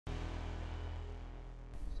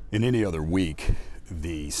In any other week,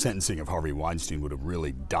 the sentencing of Harvey Weinstein would have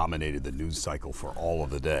really dominated the news cycle for all of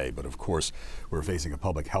the day. But of course, we're facing a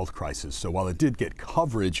public health crisis. So while it did get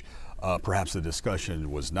coverage, perhaps the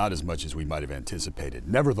discussion was not as much as we might have anticipated.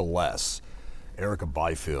 Nevertheless, Erica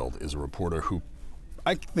Byfield is a reporter who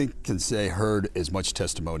I think can say heard as much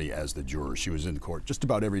testimony as the jurors. She was in court just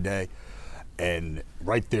about every day and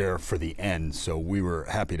right there for the end. So we were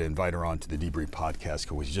happy to invite her on to the Debrief podcast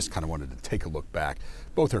because we just kind of wanted to take a look back,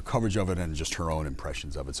 both her coverage of it and just her own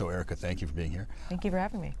impressions of it. So Erica, thank you for being here. Thank you for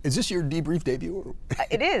having me. Is this your Debrief debut?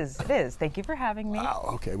 It is. It is. Thank you for having me.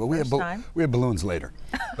 Wow. Okay. Well, we have balloons later,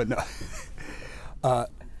 but no.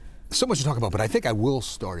 So much to talk about, but I think I will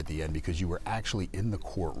start at the end because you were actually in the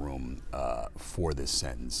courtroom for this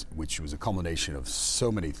sentence, which was a culmination of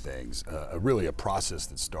so many things. Really a process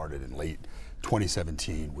that started in late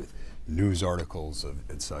 2017 with news articles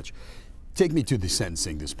and such. Take me to the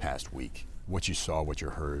sentencing this past week. What you saw, what you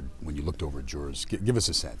heard when you looked over at jurors. Give us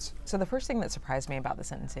a sense. So the first thing that surprised me about the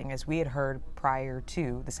sentencing is we had heard prior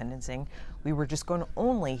to the sentencing, we were just going to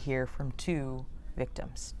only hear from two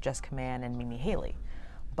victims, Jessica Mann and Mimi Haley.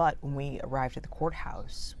 But when we arrived at the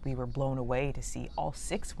courthouse, we were blown away to see all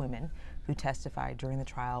 6 women who testified during the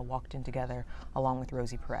trial walked in together along with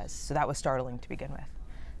Rosie Perez. So that was startling to begin with.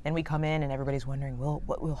 Then we come in and everybody's wondering, well,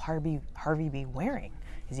 what will Harvey be wearing?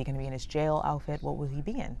 Is he going to be in his jail outfit? What will he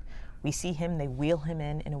be in? We see him, they wheel him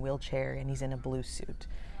in a wheelchair, and he's in a blue suit.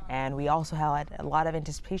 And we also had a lot of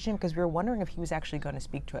anticipation because we were wondering if he was actually going to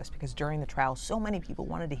speak to us, because during the trial, so many people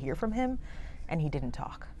wanted to hear from him, and he didn't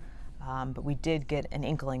talk. But we did get an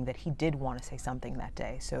inkling that he did want to say something that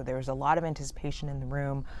day. So there was a lot of anticipation in the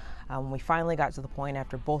room. When we finally got to the point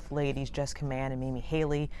after both ladies, Jessica Mann and Mimi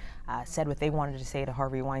Haley, said what they wanted to say to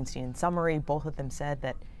Harvey Weinstein. In summary, both of them said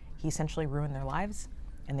that he essentially ruined their lives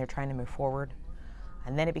and they're trying to move forward.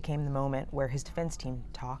 And then it became the moment where his defense team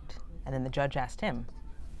talked, and then the judge asked him,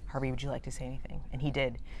 Harvey, would you like to say anything? And he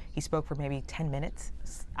did. He spoke for maybe 10 minutes.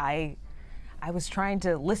 I was trying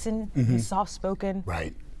to listen. He's soft-spoken.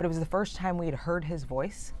 Right. But it was the first time we had heard his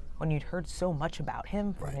voice, when you'd heard so much about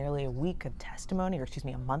him for nearly a week of testimony, or excuse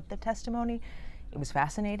me, a month of testimony. It was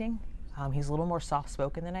fascinating. He's a little more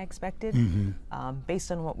soft-spoken than I expected.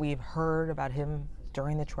 Based on what we've heard about him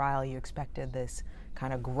during the trial, you expected this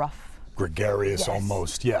kind of gruff, gregarious,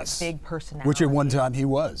 almost, yes. Big personality. Which at one time he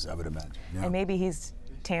was, I would imagine. Yeah. And maybe he's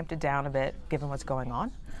tamped it down a bit, given what's going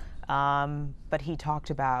on. But he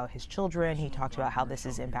talked about his children, he talked about how this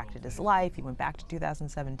has impacted his life, he went back to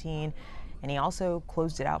 2017, and he also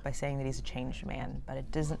closed it out by saying that he's a changed man. But it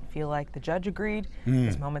doesn't feel like the judge agreed.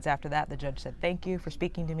 Because moments after that, the judge said, thank you for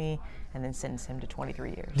speaking to me, and then sentenced him to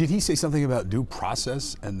 23 years. Did he say something about due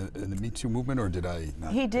process and the Me Too movement, or did I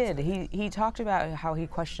not? He did. He talked about how he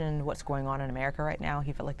questioned what's going on in America right now.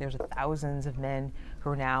 He felt like there's thousands of men who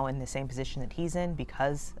are now in the same position that he's in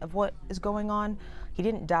because of what is going on. He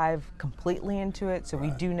didn't dive completely into it, so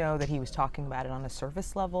we do know that he was talking about it on a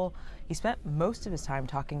surface level. He spent most of his time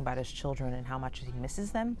talking about his children and how much he misses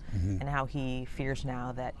them, and how he fears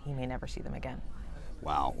now that he may never see them again.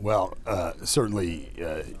 Wow. Well, certainly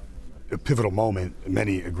a pivotal moment.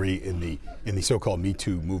 Many agree in the so-called Me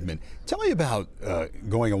Too movement. Tell me about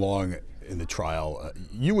going along in the trial.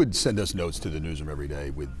 You would send us notes to the newsroom every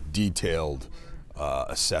day with detailed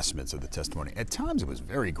assessments of the testimony. At times, it was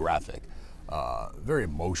very graphic. Very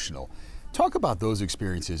emotional. Talk about those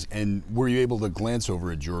experiences, and were you able to glance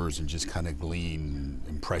over at jurors and just kind of glean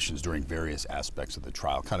impressions during various aspects of the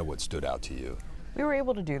trial, kind of what stood out to you? We were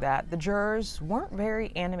able to do that. The jurors weren't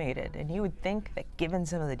very animated, and you would think that given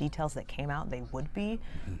some of the details that came out, they would be.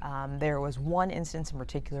 There was one instance in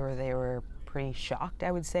particular where they were pretty shocked,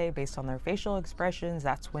 I would say, based on their facial expressions.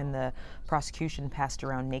 That's when the prosecution passed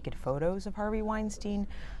around naked photos of Harvey Weinstein.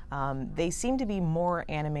 They seemed to be more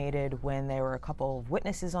animated when there were a couple of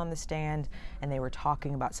witnesses on the stand and they were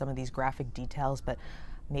talking about some of these graphic details, but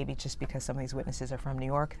maybe just because some of these witnesses are from New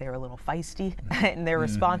York, they were a little feisty in their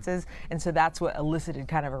responses, and so that's what elicited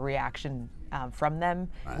kind of a reaction from them.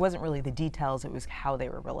 It wasn't really the details, it was how they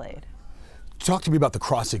were relayed. Talk to me about the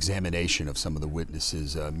cross-examination of some of the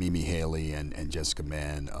witnesses, Mimi Haley and Jessica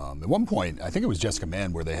Mann. At one point, I think it was Jessica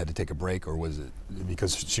Mann where they had to take a break, or was it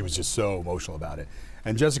because she was just so emotional about it?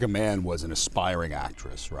 And Jessica Mann was an aspiring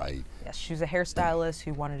actress, right? Yes, she was a hairstylist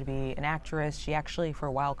who wanted to be an actress. She actually, for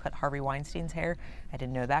a while, cut Harvey Weinstein's hair. I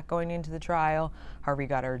didn't know that going into the trial. Harvey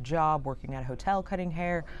got her a job working at a hotel cutting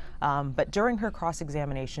hair. But during her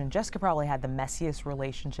cross-examination, Jessica probably had the messiest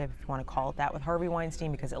relationship, if you want to call it that, with Harvey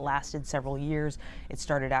Weinstein, because it lasted several years. It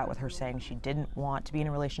started out with her saying she didn't want to be in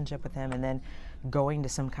a relationship with him, and then going to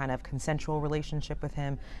some kind of consensual relationship with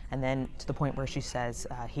him, and then to the point where she says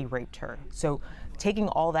he raped her. So taking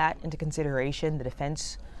all that into consideration, the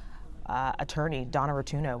defense attorney, Donna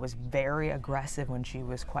Rotuno, was very aggressive when she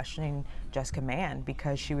was questioning Jessica Mann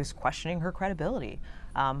because she was questioning her credibility.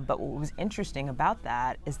 But what was interesting about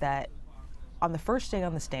that is that on the first day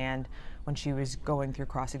on the stand, when she was going through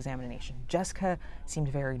cross-examination, Jessica seemed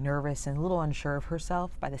very nervous and a little unsure of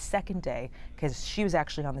herself. By the second day, because she was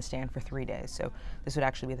actually on the stand for 3 days, so this would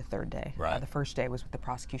actually be the third day. Right. The first day was with the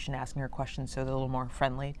prosecution asking her questions, so they're a little more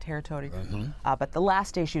friendly territory. But the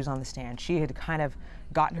last day she was on the stand, she had kind of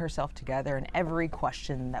gotten herself together, and every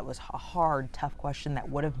question that was a hard, tough question that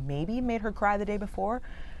would have maybe made her cry the day before,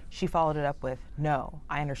 she followed it up with, no,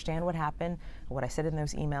 I understand what happened, what I said in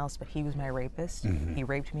those emails, but he was my rapist. He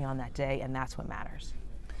raped me on that day, and that's what matters.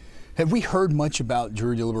 Have we heard much about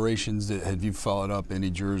jury deliberations? Have you followed up any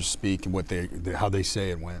jurors speak and how they say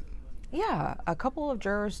it went? Yeah, a couple of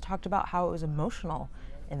jurors talked about how it was emotional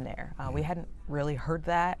in there. We hadn't really heard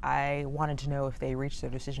that. I wanted to know if they reached their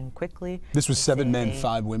decision quickly. This was 7 men,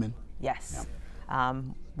 5 women? Yes. Yeah.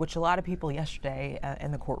 Which a lot of people yesterday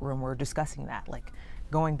in the courtroom were discussing that, like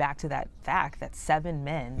going back to that fact that 7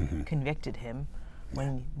 men convicted him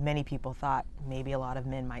when many people thought maybe a lot of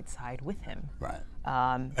men might side with him. Right.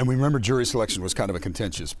 And we remember jury selection was kind of a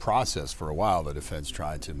contentious process for a while. The defense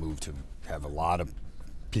tried to move to have a lot of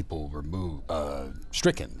people removed,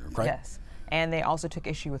 stricken, right? Yes. And they also took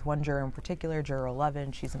issue with one juror in particular, Juror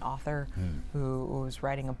 11. She's an author who was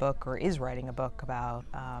writing a book, or is writing a book, about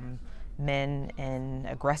men in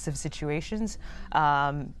aggressive situations.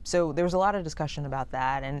 So there was a lot of discussion about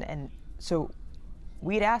that. And so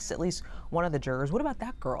we'd asked at least one of the jurors, what about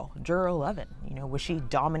that girl, Juror 11? You know, was she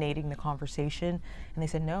dominating the conversation? And they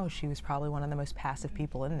said no, she was probably one of the most passive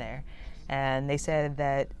people in there. And they said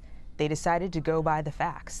that they decided to go by the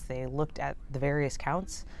facts. They looked at the various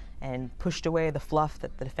counts and pushed away the fluff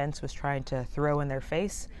that the defense was trying to throw in their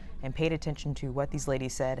face, and paid attention to what these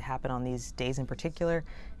ladies said happened on these days in particular,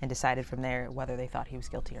 and decided from there whether they thought he was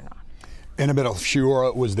guilty or not. Annabelle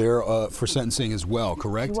Shiora was there for sentencing as well,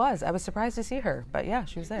 correct? She was. I was surprised to see her, but yeah,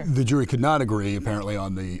 she was there. The jury could not agree, apparently,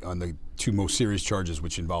 on the 2 most serious charges,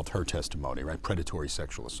 which involved her testimony, right? Predatory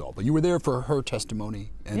sexual assault. But you were there for her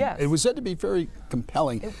testimony, and yes. It was said to be very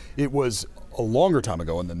compelling. It was a longer time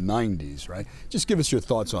ago, in the 90s, right? Just give us your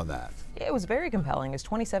thoughts on that. It was very compelling. It was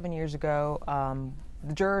 27 years ago.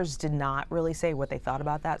 The jurors did not really say what they thought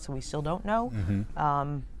about that, so we still don't know.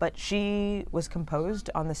 But she was composed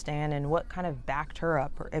on the stand, and what kind of backed her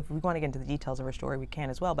up, or if we want to get into the details of her story, we can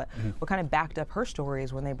as well, but what kind of backed up her story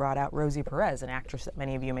is when they brought out Rosie Perez, an actress that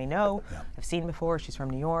many of you may know, have seen before. She's from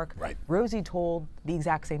New York. Right. Rosie told the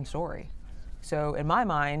exact same story. So in my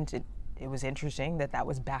mind, it was interesting that that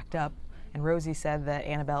was backed up. And Rosie said that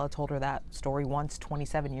Annabella told her that story once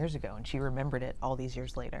 27 years ago, and she remembered it all these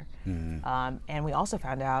years later. And we also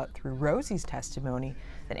found out through Rosie's testimony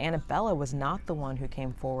that Annabella was not the one who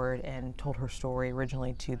came forward and told her story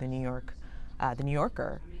originally to the New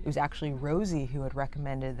Yorker. It was actually Rosie who had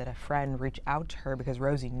recommended that a friend reach out to her because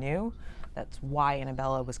Rosie knew. That's why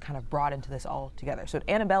Annabella was kind of brought into this all together. So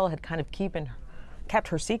Annabella had kind of kept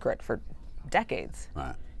her secret for decades.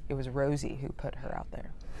 Right. It was Rosie who put her out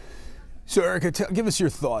there. So, Erica, give us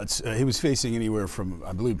your thoughts. He was facing anywhere from,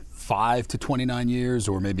 I believe, 5 to 29 years,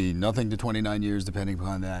 or maybe nothing to 29 years, depending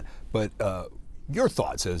upon that. But your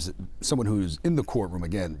thoughts as someone who's in the courtroom,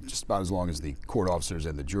 again, just about as long as the court officers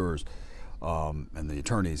and the jurors and the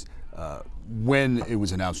attorneys, when it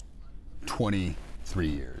was announced 23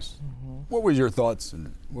 years. What were your thoughts,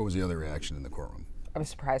 and what was the other reaction in the courtroom? I was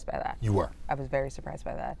surprised by that. You were? I was very surprised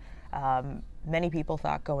by that. Many people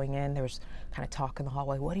thought going in, there was kind of talk in the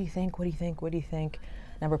hallway, what do you think, what do you think, what do you think?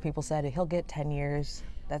 A number of people said, he'll get 10 years.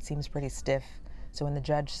 That seems pretty stiff. So when the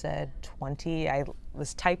judge said 20, I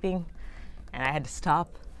was typing, and I had to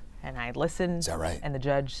stop, and I listened. Is that right? And the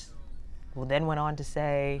judge then went on to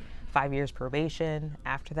say 5 years probation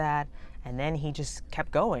after that, and then he just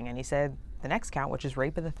kept going, and he said the next count, which is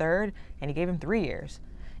rape of the third, and he gave him 3 years.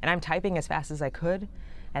 And I'm typing as fast as I could,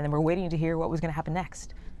 and then we're waiting to hear what was going to happen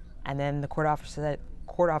next. And then the court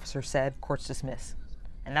officer said, court's dismissed.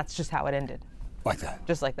 And that's just how it ended. Like that?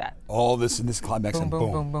 Just like that. All this in this climax, boom, and boom,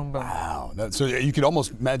 boom. Boom, boom, boom. Wow. So you could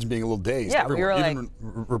almost imagine being a little dazed. Yeah, we were even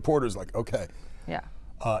reporters like, okay. Yeah.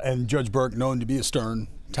 And Judge Burke, known to be a stern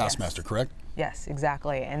taskmaster, correct? Yes,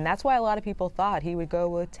 exactly. And that's why a lot of people thought he would go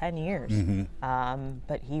with 10 years.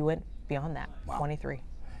 But he went beyond that, 23.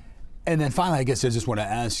 And then finally, I guess I just want to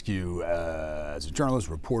ask you, as a journalist,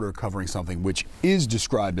 reporter covering something which is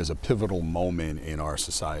described as a pivotal moment in our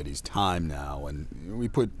society's time now, and we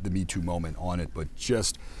put the Me Too moment on it, but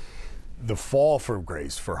just the fall from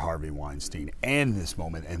grace for Harvey Weinstein and this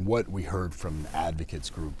moment and what we heard from advocates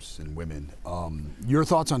groups and women. Your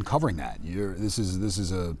thoughts on covering that? This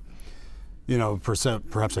is a, you know,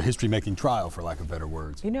 perhaps a history-making trial, for lack of better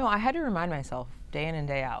words. You know, I had to remind myself day in and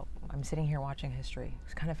day out. I'm sitting here watching history.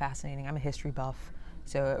 It's kind of fascinating. I'm a history buff,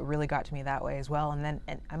 so it really got to me that way as well. And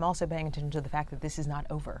I'm also paying attention to the fact that this is not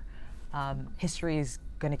over. History is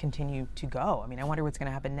going to continue to go. I mean, I wonder what's going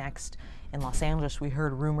to happen next in Los Angeles. We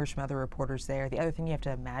heard rumors from other reporters there. The other thing you have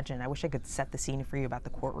to imagine, I wish I could set the scene for you about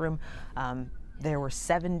the courtroom. There were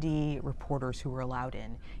 70 reporters who were allowed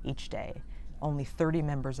in each day, only 30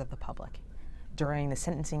 members of the public. During the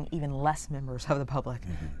sentencing, even less members of the public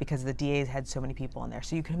because the DAs had so many people in there.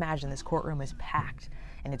 So you can imagine this courtroom is packed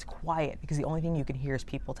and it's quiet because the only thing you can hear is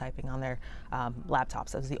people typing on their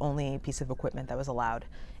laptops. That was the only piece of equipment that was allowed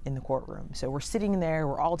in the courtroom. So we're sitting there,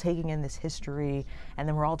 we're all taking in this history, and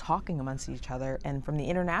then we're all talking amongst each other. And from the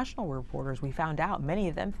international reporters, we found out many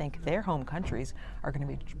of them think their home countries are going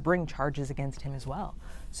to bring charges against him as well.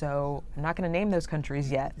 So I'm not going to name those countries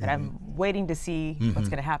yet, but I'm waiting to see what's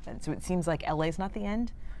going to happen. So it seems like LA's not the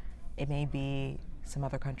end. It may be some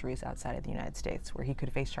other countries outside of the United States where he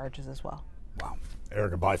could face charges as well. Wow.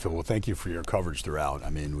 Erica Byfield, well, thank you for your coverage throughout. I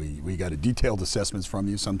mean, we got a detailed assessments from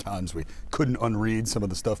you. Sometimes we couldn't unread some of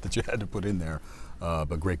the stuff that you had to put in there,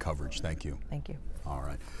 but great coverage. Thank you. Thank you. All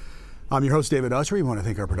right. I'm your host, David Ushery. We want to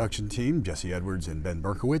thank our production team, Jesse Edwards and Ben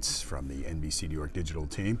Berkowitz from the NBC New York Digital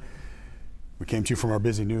team. We came to you from our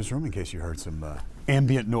busy newsroom in case you heard some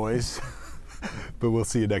ambient noise, but we'll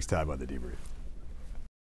see you next time on The Debrief.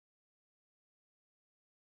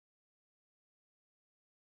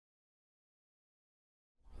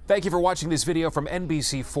 Thank you for watching this video from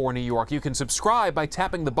NBC4 New York. You can subscribe by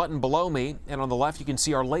tapping the button below me, and on the left you can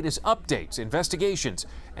see our latest updates, investigations,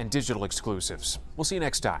 and digital exclusives. We'll see you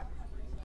next time.